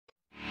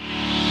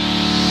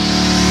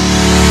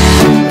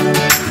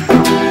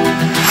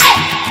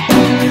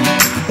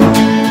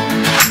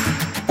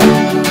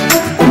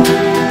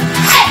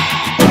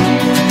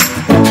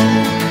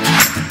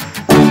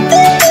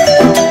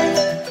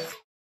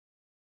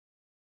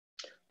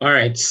All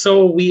right,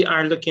 so we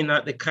are looking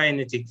at the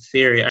kinetic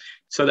theory.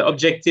 So the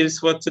objectives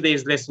for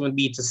today's lesson would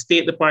be to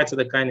state the parts of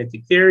the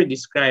kinetic theory,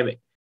 describe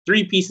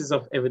 3 pieces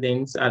of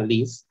evidence at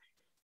least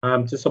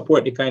to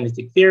support the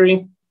kinetic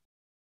theory,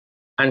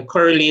 and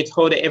correlate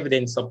how the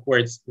evidence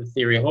supports the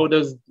theory. How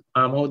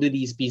do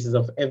these pieces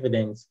of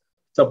evidence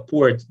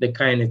support the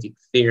kinetic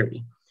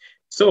theory?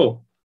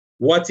 So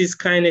what is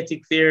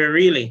kinetic theory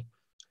really?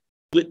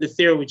 With the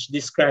theory which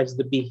describes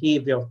the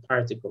behavior of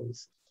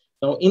particles.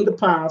 Now, in the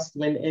past,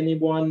 when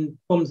anyone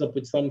comes up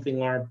with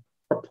something or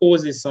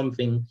proposes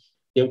something,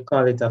 they would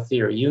call it a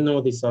theory. You know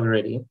this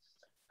already.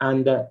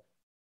 And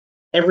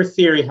every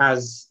theory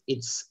has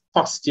its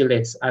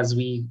postulates, as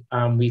we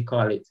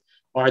call it,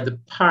 or the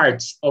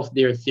parts of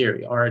their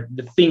theory, or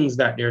the things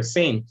that they're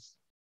saying.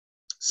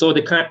 So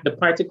the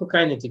particle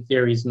kinetic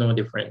theory is no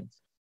different.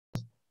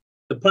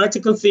 The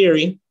particle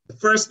theory, the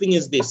first thing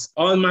is this: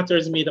 all matter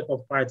is made up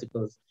of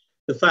particles.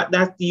 The fact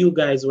that you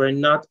guys were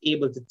not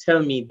able to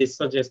tell me this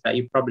suggests that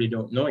you probably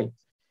don't know it.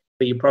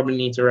 So you probably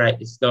need to write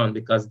this down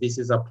because this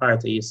is a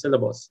part of your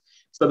syllabus.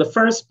 So the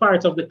first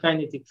part of the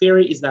kinetic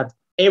theory is that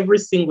every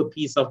single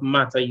piece of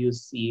matter you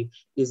see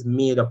is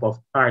made up of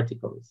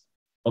particles.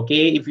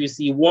 Okay, if you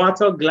see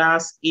water,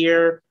 glass,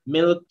 air,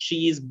 milk,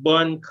 cheese,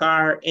 bun,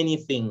 car,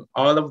 anything,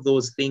 all of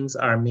those things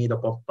are made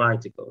up of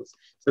particles.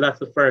 So that's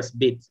the first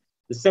bit.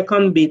 The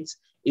second bit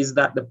is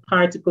that the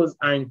particles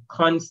are in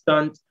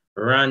constant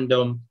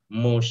random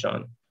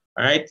motion.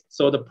 All right,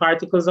 so the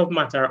particles of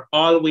matter are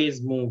always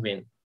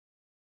moving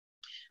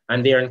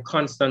and they're in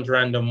constant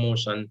random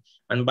motion.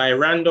 And by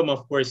random,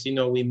 of course, you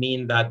know, we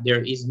mean that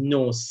there is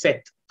no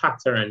set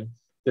pattern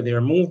to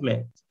their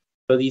movement.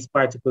 So these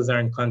particles are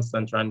in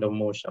constant random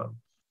motion.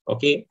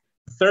 Okay,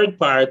 the third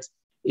part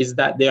is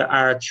that there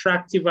are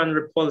attractive and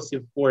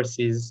repulsive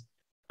forces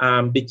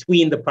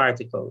between the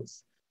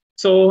particles.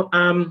 So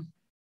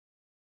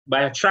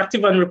by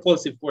attractive and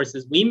repulsive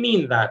forces, we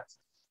mean that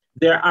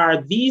there are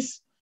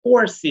these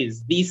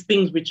forces, these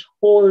things which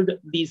hold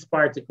these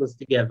particles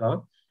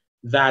together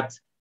that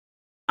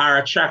are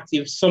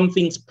attractive. Some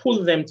things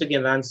pull them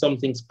together and some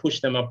things push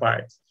them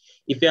apart.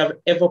 If you have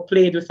ever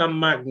played with a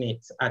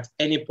magnet at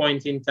any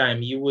point in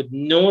time, you would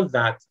know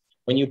that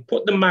when you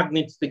put the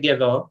magnets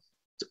together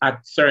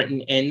at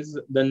certain ends,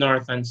 the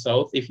north and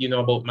south, if you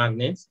know about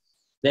magnets,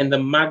 then the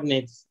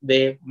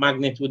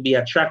magnet would be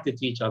attracted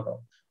to each other.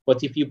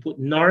 But if you put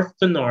north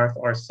to north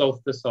or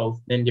south to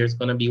south, then there's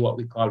going to be what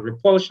we call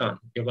repulsion.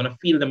 You're going to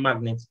feel the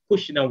magnets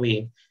pushing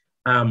away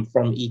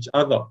from each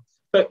other.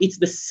 So it's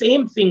the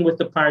same thing with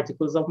the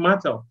particles of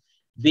matter.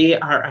 They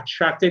are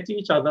attracted to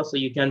each other, so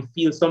you can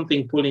feel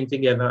something pulling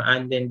together,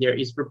 and then there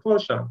is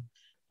repulsion.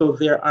 So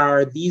there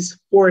are these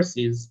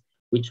forces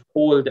which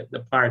hold the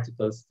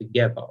particles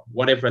together,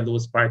 whatever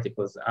those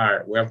particles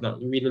are. We have not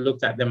really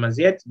looked at them as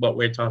yet, but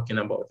we're talking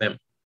about them.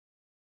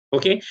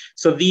 Okay,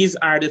 so these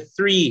are the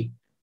 3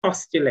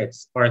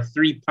 postulates or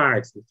 3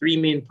 parts, the 3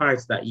 main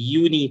parts that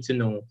you need to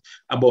know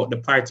about the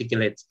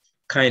particulate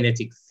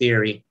kinetic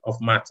theory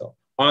of matter.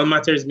 All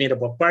matter is made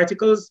up of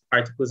particles.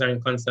 Particles are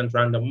in constant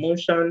random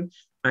motion,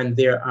 and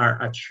there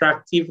are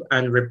attractive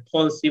and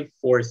repulsive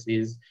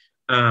forces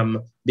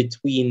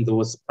between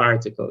those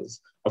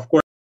particles. Of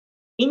course,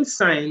 in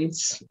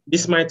science,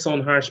 this might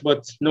sound harsh,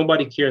 but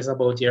nobody cares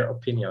about your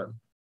opinion.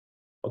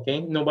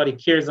 Okay, nobody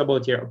cares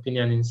about your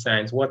opinion in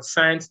science. What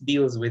science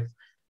deals with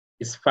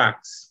is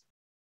facts.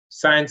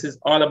 Science is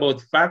all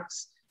about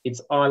facts. It's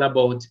all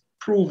about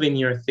proving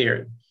your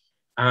theory.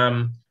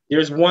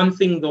 There's one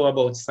thing though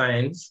about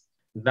science,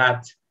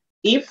 that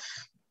if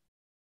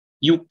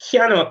you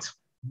cannot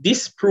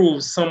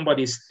disprove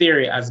somebody's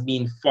theory as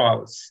being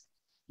false,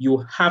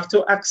 you have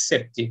to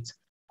accept it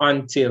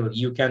until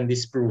you can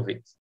disprove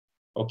it.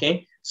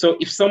 Okay, so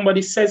if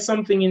somebody says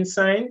something in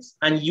science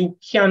and you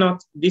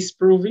cannot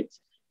disprove it,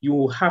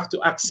 you have to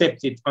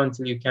accept it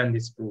until you can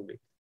disprove it.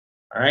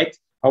 All right.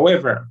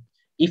 However,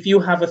 if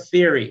you have a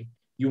theory,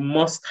 you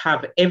must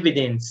have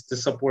evidence to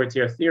support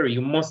your theory.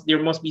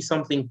 There must be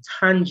something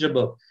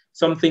tangible,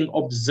 something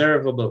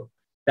observable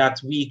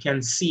that we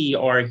can see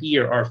or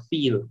hear or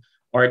feel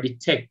or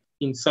detect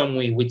in some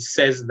way, which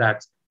says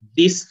that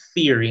this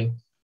theory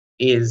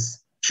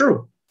is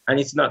true and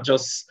it's not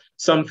just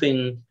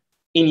something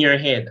in your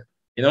head.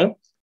 You know,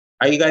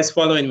 are you guys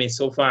following me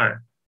so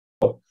far?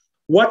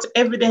 What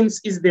evidence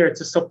is there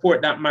to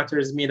support that matter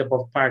is made up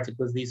of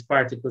particles? These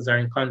particles are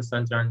in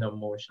constant random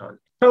motion.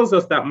 It tells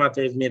us that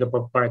matter is made up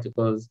of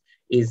particles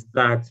is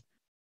that,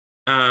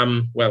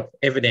 well,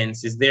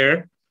 evidence is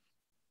there.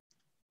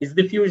 Is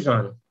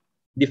diffusion.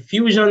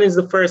 Diffusion is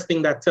the first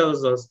thing that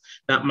tells us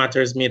that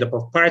matter is made up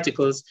of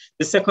particles.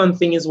 The second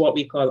thing is what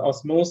we call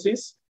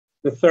osmosis.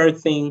 The third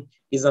thing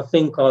is a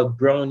thing called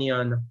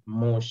Brownian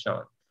motion.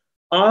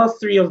 All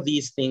 3 of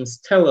these things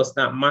tell us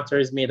that matter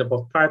is made up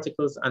of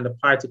particles and the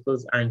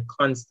particles are in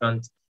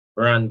constant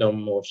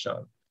random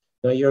motion.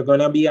 Now you're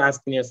going to be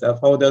asking yourself,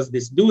 how does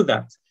this do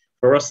that?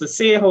 For us to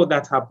say how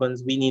that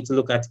happens, we need to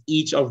look at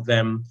each of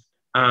them.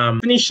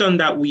 Definition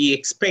that we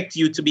expect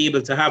you to be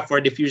able to have for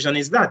diffusion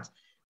is that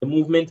the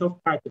movement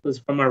of particles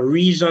from a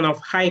region of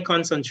high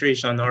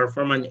concentration or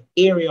from an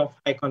area of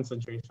high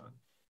concentration.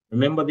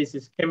 Remember, this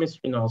is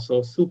chemistry now,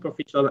 so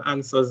superficial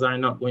answers are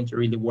not going to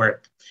really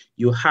work.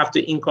 You have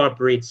to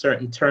incorporate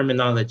certain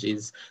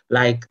terminologies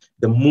like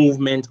the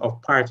movement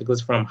of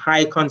particles from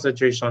high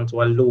concentration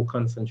to a low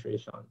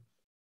concentration.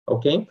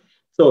 Okay,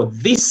 so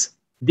this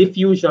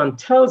diffusion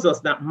tells us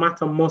that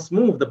matter must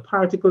move. The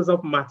particles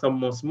of matter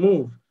must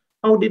move.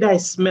 How did I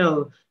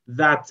smell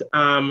that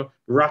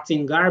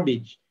rotting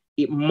garbage?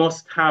 It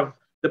must have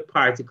the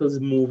particles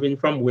moving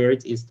from where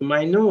it is to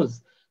my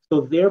nose. So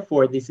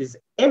therefore, this is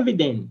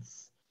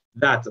evidence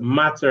that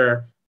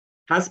matter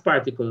has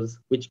particles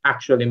which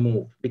actually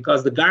move,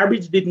 because the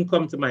garbage didn't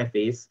come to my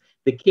face.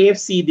 The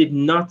KFC did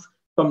not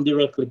come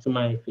directly to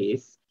my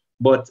face,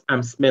 but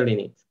I'm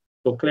smelling it.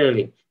 So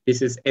clearly,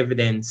 this is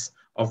evidence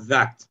of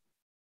that.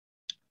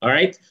 All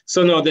right.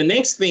 So now the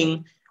next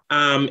thing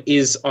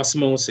is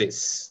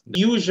osmosis.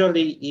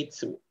 Usually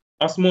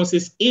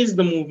osmosis is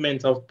the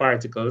movement of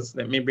particles.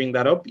 Let me bring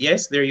that up.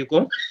 Yes, there you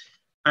go.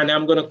 And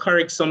I'm going to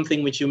correct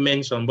something which you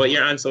mentioned, but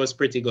your answer was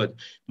pretty good.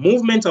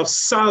 Movement of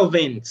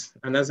solvent.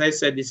 And as I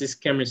said, this is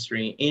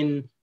chemistry.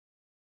 In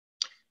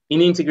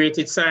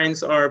integrated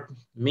science or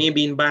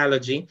maybe in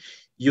biology,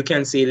 you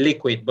can say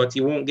liquid, but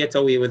you won't get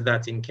away with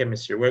that in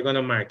chemistry. We're going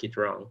to mark it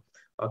wrong.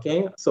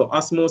 Okay, so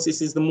osmosis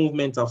is the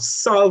movement of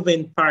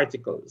solvent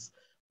particles.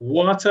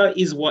 Water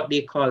is what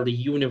they call the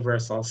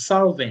universal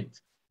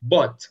solvent,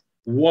 but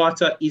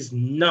water is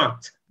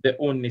not the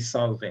only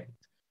solvent.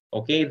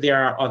 Okay,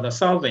 there are other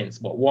solvents,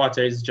 but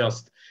water is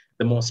just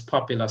the most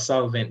popular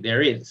solvent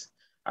there is.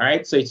 All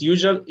right, so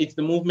it's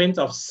the movement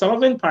of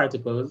solvent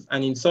particles,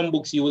 and in some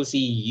books you will see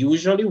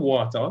usually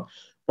water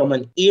from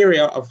an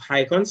area of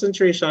high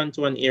concentration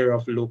to an area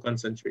of low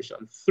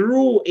concentration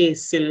through a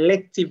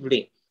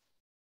selectively.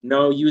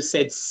 Now you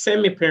said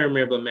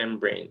semi-permeable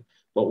membrane,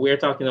 but we're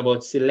talking about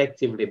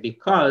selectively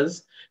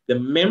because the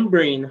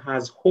membrane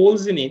has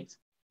holes in it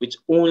which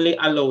only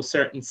allow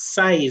certain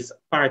size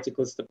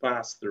particles to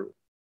pass through.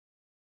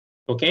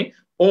 Okay,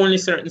 only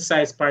certain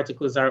size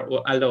particles are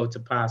allowed to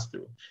pass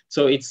through.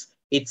 So it's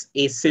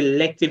a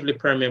selectively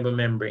permeable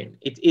membrane.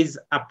 It is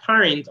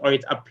apparent, or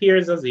it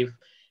appears as if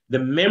the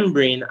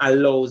membrane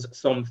allows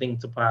something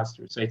to pass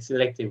through. So it's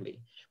selectively.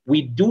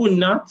 We do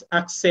not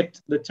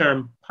accept the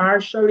term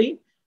partially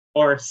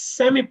or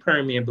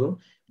semi-permeable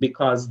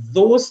because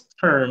those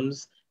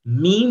terms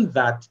mean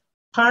that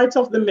part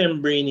of the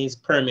membrane is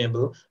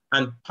permeable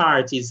and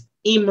part is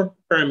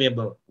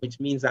impermeable, which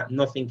means that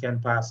nothing can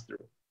pass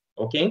through.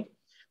 Okay,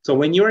 so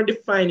when you are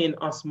defining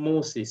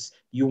osmosis,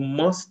 you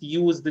must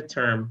use the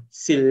term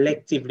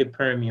selectively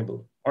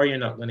permeable, or you're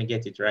not going to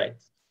get it right.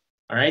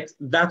 All right,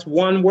 that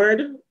one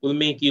word will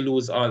make you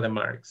lose all the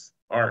marks,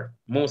 or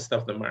most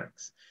of the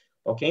marks.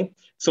 Okay,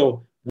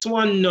 so this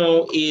one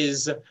now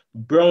is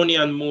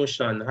Brownian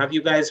motion. Have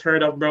you guys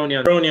heard of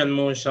Brownian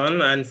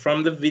motion? And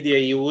from the video,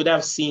 you would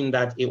have seen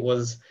that it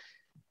was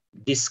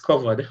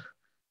discovered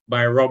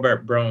by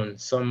Robert Brown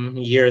some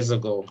years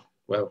ago.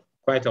 Well,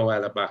 quite a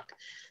while back.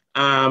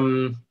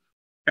 And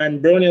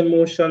Brownian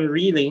motion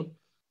really,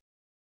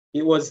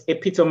 it was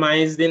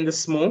epitomized in the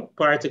smoke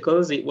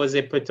particles. It was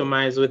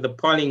epitomized with the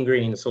pollen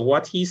grains. So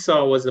what he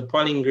saw was the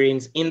pollen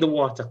grains in the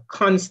water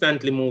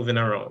constantly moving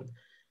around.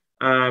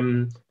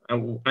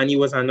 And he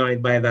was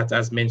annoyed by that,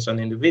 as mentioned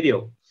in the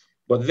video.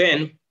 But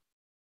then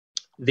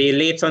they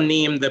later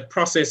named the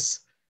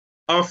process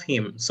of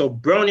him. So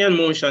Brownian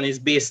motion is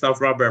based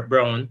off Robert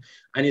Brown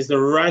and is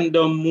the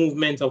random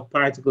movement of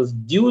particles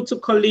due to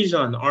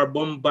collision or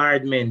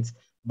bombardment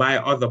by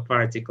other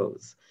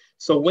particles.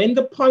 So when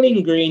the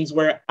pollen grains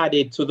were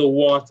added to the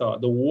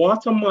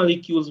water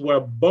molecules were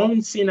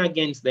bouncing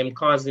against them,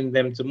 causing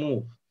them to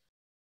move.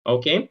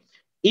 Okay?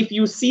 If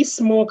you see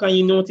smoke and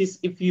you notice,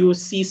 if you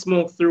see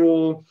smoke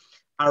through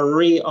a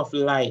ray of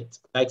light,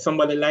 like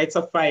somebody lights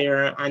a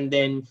fire and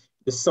then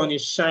the sun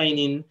is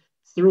shining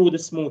through the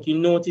smoke, you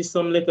notice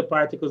some little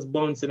particles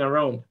bouncing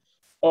around.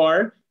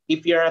 Or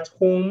if you're at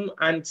home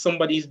and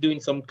somebody's doing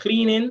some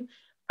cleaning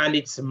and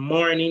it's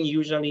morning,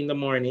 usually in the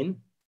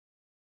morning,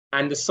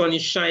 and the sun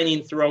is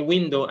shining through a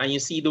window and you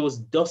see those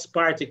dust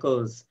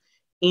particles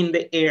in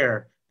the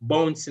air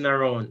bouncing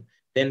around,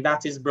 then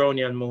that is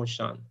Brownian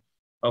motion.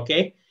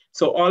 Okay?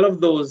 So all of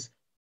those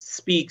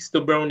speaks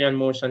to Brownian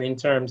motion in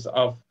terms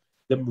of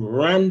the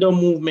random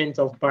movement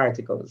of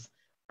particles.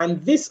 And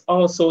this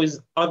also is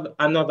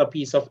another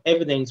piece of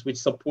evidence which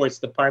supports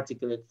the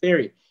particle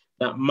theory,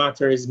 that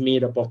matter is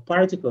made up of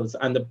particles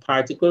and the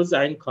particles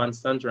are in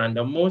constant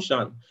random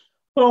motion.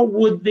 Why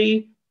would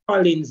the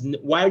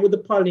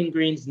pollen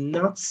grains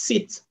not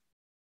sit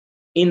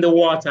in the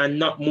water and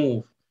not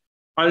move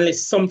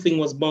unless something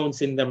was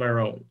bouncing them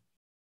around?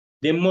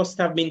 They must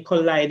have been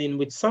colliding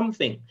with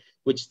something,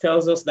 which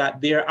tells us that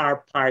there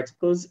are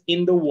particles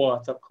in the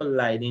water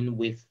colliding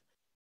with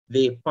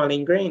the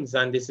pollen grains,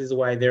 and this is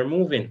why they're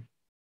moving.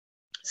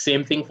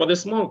 Same thing for the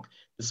smoke.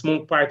 The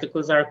smoke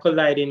particles are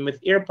colliding with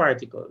air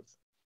particles.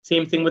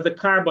 Same thing with the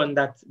carbon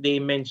that they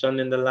mentioned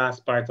in the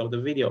last part of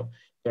the video.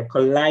 They're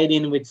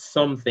colliding with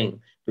something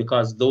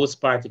because those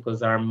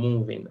particles are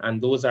moving,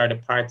 and those are the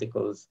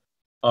particles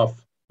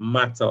of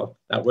matter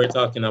that we're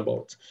talking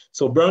about.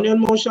 So Brownian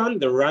motion,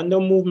 the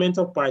random movement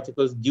of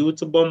particles due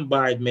to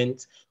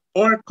bombardment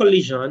or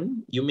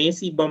collision. You may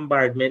see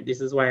bombardment.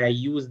 This is why I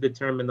use the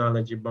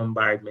terminology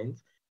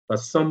bombardment,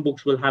 because some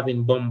books will have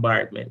in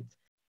bombardment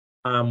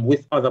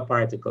with other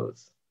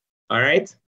particles. All right?